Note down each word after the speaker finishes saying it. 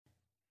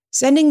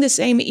Sending the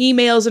same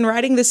emails and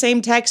writing the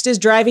same text is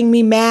driving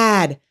me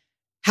mad.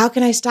 How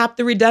can I stop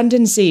the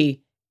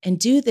redundancy and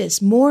do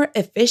this more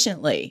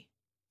efficiently?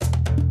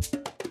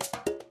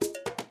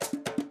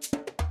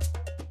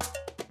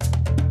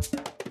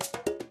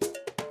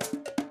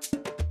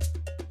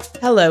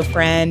 Hello,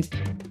 friend.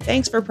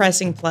 Thanks for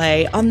pressing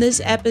play on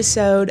this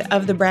episode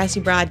of the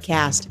Brassy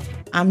Broadcast.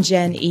 I'm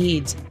Jen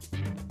Eads.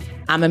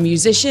 I'm a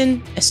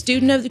musician, a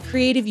student of the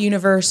creative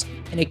universe,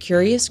 and a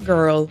curious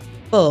girl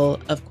full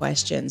of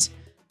questions.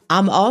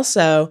 I'm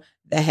also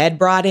the head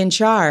broad in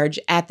charge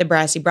at the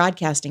Brassy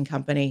Broadcasting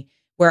Company,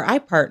 where I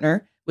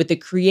partner with the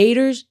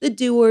creators, the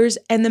doers,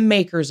 and the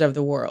makers of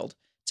the world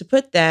to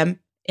put them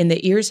in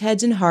the ears,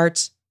 heads, and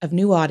hearts of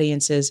new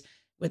audiences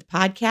with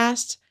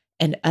podcasts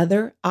and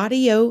other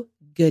audio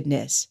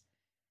goodness.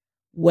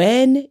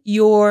 When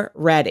you're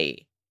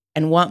ready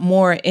and want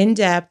more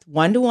in-depth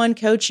one-to-one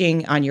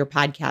coaching on your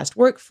podcast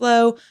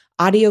workflow,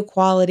 audio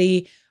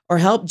quality, or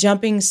help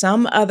jumping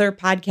some other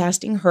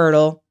podcasting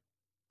hurdle,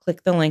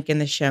 click the link in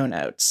the show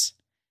notes.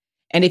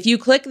 And if you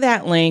click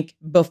that link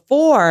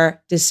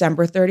before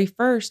December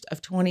 31st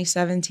of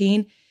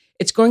 2017,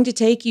 it's going to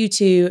take you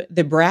to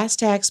the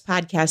Tacks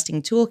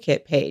Podcasting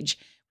Toolkit page,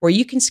 where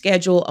you can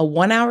schedule a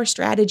 1-hour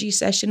strategy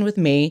session with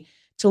me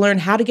to learn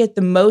how to get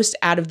the most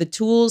out of the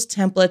tools,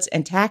 templates,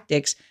 and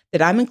tactics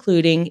that I'm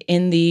including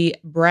in the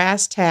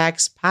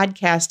Tacks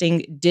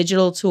Podcasting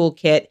Digital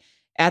Toolkit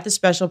at the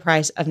special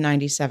price of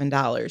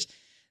 $97.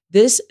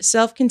 This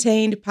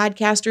self-contained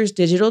podcaster's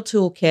digital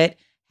toolkit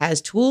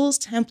has tools,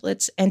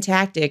 templates, and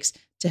tactics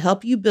to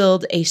help you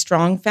build a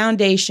strong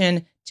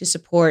foundation to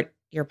support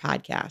your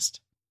podcast.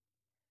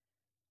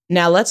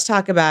 Now let's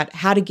talk about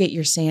how to get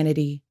your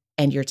sanity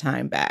and your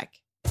time back.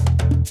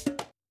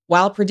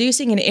 While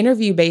producing an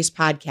interview-based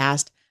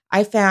podcast,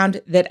 I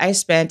found that I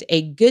spent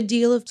a good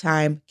deal of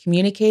time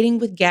communicating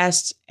with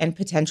guests and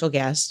potential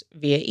guests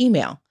via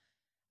email.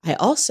 I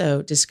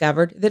also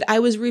discovered that I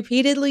was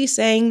repeatedly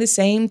saying the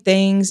same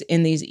things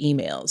in these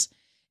emails.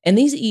 And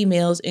these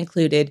emails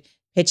included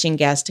pitching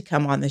guests to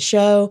come on the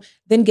show,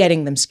 then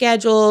getting them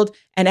scheduled,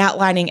 and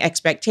outlining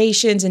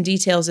expectations and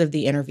details of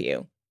the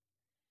interview.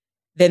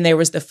 Then there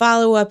was the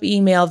follow-up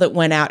email that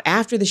went out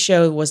after the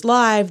show was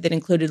live that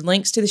included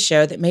links to the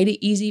show that made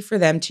it easy for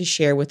them to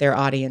share with their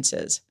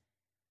audiences.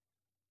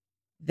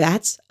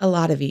 That's a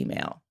lot of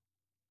email.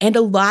 And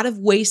a lot of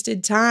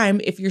wasted time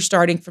if you're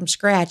starting from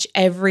scratch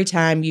every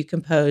time you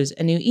compose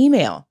a new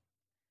email.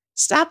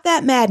 Stop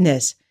that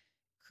madness.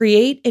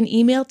 Create an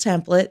email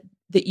template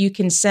that you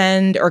can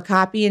send or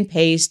copy and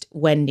paste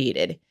when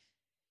needed.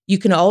 You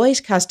can always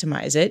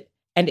customize it.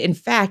 And in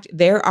fact,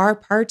 there are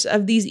parts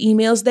of these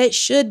emails that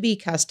should be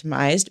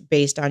customized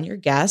based on your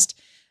guest,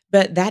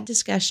 but that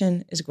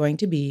discussion is going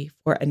to be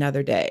for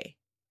another day.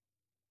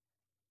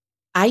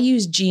 I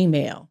use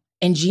Gmail.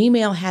 And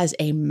Gmail has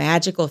a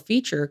magical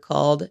feature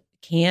called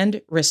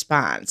Canned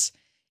Response.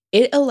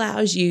 It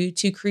allows you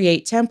to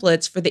create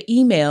templates for the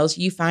emails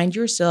you find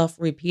yourself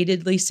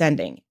repeatedly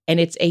sending, and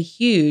it's a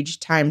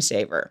huge time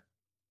saver.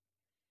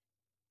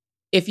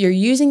 If you're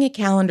using a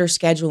calendar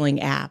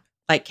scheduling app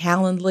like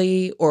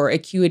Calendly or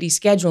Acuity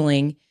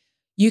Scheduling,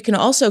 you can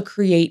also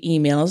create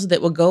emails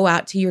that will go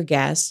out to your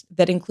guests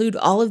that include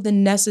all of the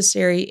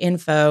necessary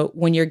info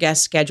when your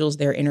guest schedules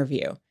their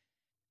interview.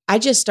 I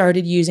just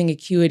started using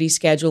Acuity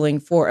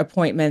Scheduling for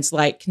appointments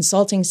like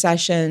consulting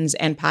sessions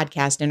and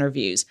podcast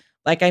interviews.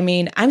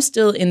 I'm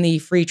still in the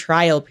free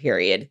trial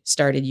period,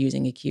 started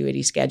using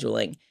Acuity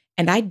Scheduling,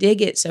 and I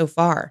dig it so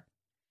far.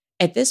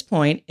 At this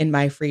point in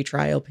my free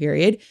trial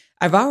period,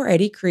 I've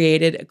already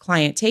created a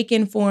client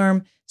take-in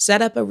form,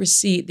 set up a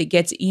receipt that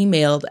gets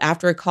emailed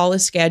after a call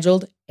is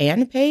scheduled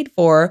and paid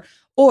for,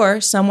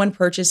 or someone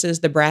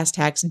purchases the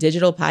Tacks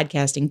Digital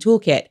Podcasting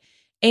Toolkit.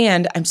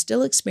 And I'm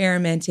still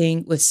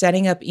experimenting with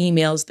setting up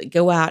emails that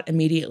go out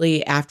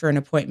immediately after an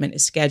appointment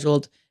is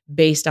scheduled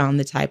based on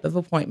the type of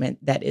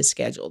appointment that is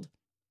scheduled.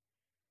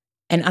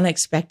 An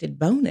unexpected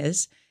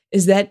bonus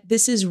is that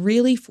this is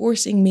really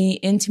forcing me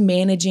into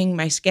managing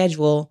my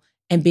schedule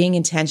and being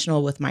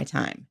intentional with my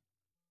time.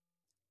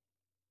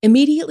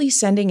 Immediately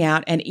sending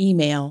out an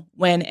email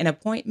when an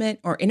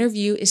appointment or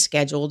interview is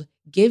scheduled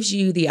gives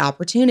you the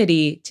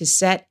opportunity to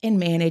set and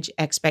manage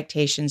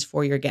expectations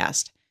for your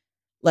guest.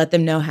 Let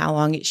them know how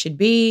long it should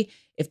be,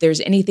 if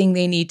there's anything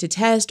they need to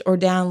test or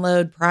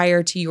download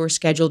prior to your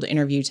scheduled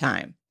interview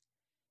time.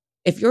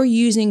 If you're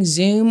using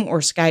Zoom or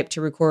Skype to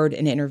record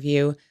an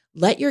interview,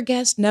 let your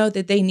guest know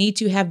that they need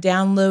to have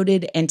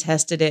downloaded and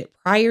tested it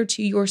prior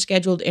to your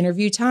scheduled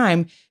interview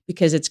time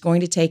because it's going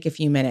to take a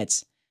few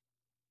minutes.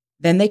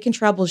 Then they can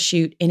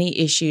troubleshoot any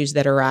issues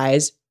that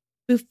arise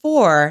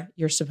before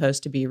you're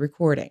supposed to be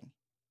recording.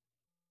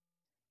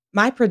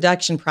 My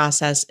production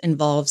process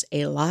involves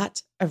a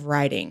lot of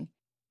writing.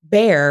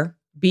 Bear,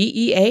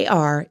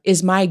 B-E-A-R,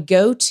 is my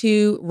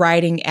go-to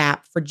writing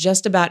app for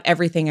just about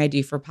everything I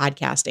do for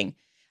podcasting.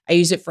 I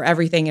use it for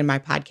everything in my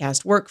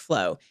podcast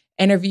workflow,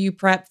 interview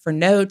prep for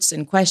notes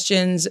and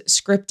questions,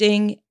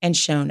 scripting, and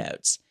show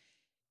notes.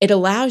 It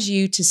allows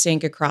you to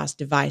sync across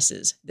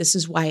devices. This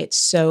is why it's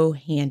so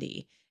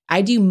handy.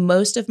 I do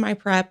most of my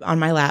prep on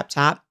my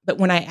laptop, but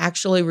when I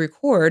actually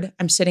record,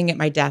 I'm sitting at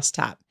my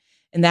desktop.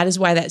 And that is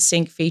why that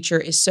sync feature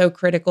is so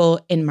critical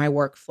in my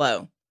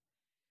workflow.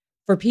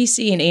 For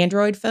PC and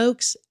Android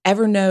folks,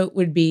 Evernote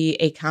would be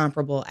a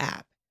comparable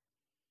app.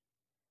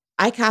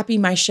 I copy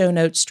my show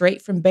notes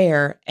straight from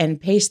Bear and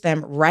paste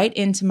them right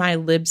into my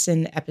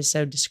Libsyn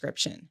episode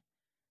description.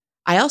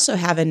 I also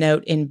have a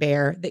note in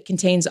Bear that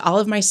contains all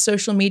of my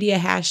social media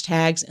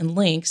hashtags and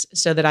links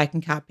so that I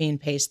can copy and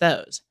paste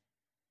those.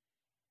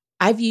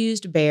 I've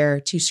used Bear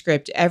to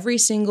script every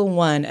single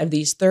one of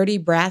these 30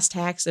 Brass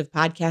Tacks of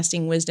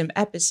Podcasting Wisdom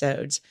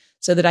episodes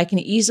so that I can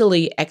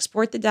easily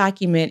export the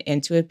document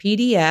into a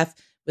PDF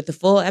with the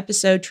full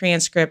episode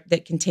transcript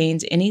that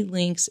contains any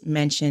links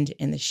mentioned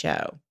in the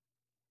show.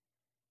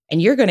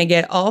 And you're going to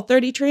get all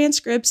 30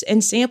 transcripts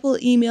and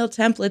sample email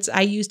templates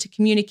I use to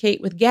communicate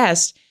with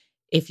guests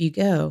if you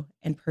go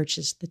and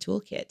purchase the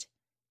toolkit.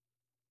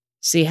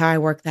 See how I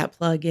work that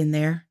plug in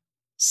there?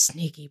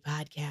 Sneaky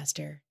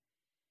podcaster.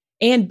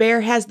 And Bear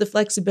has the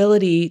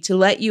flexibility to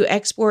let you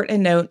export a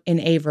note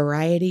in a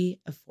variety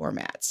of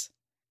formats.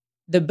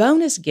 The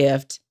bonus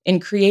gift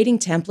in creating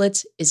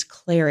templates is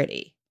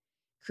clarity.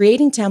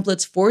 Creating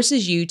templates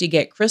forces you to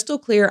get crystal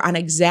clear on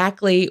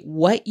exactly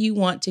what you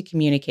want to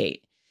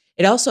communicate.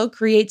 It also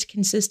creates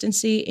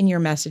consistency in your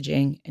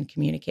messaging and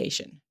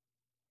communication.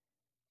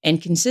 And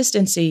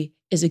consistency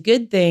is a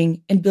good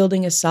thing in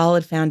building a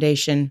solid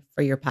foundation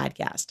for your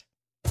podcast.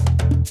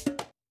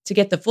 To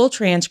get the full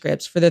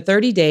transcripts for the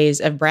 30 days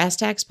of Brass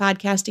Tacks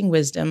Podcasting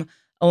Wisdom,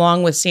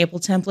 along with sample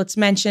templates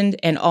mentioned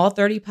and all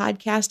 30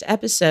 podcast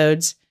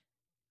episodes,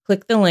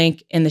 click the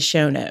link in the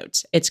show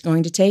notes. It's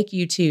going to take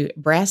you to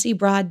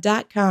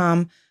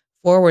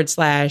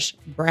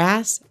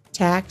brassybrod.com/Brass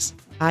Tacks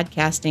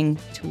Podcasting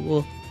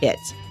Toolkit.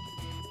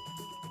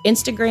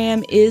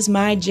 Instagram is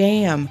my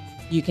jam.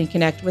 You can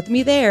connect with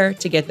me there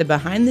to get the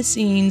behind the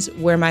scenes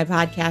where my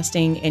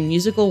podcasting and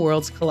musical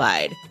worlds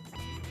collide.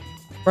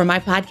 For my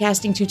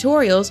podcasting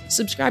tutorials,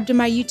 subscribe to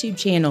my YouTube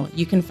channel.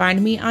 You can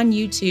find me on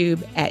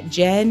YouTube at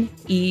Jen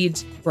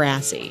Eads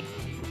Brassy.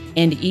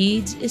 And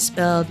Eads is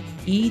spelled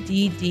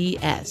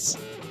EDDS.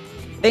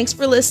 Thanks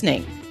for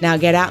listening. Now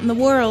get out in the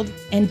world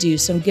and do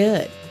some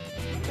good.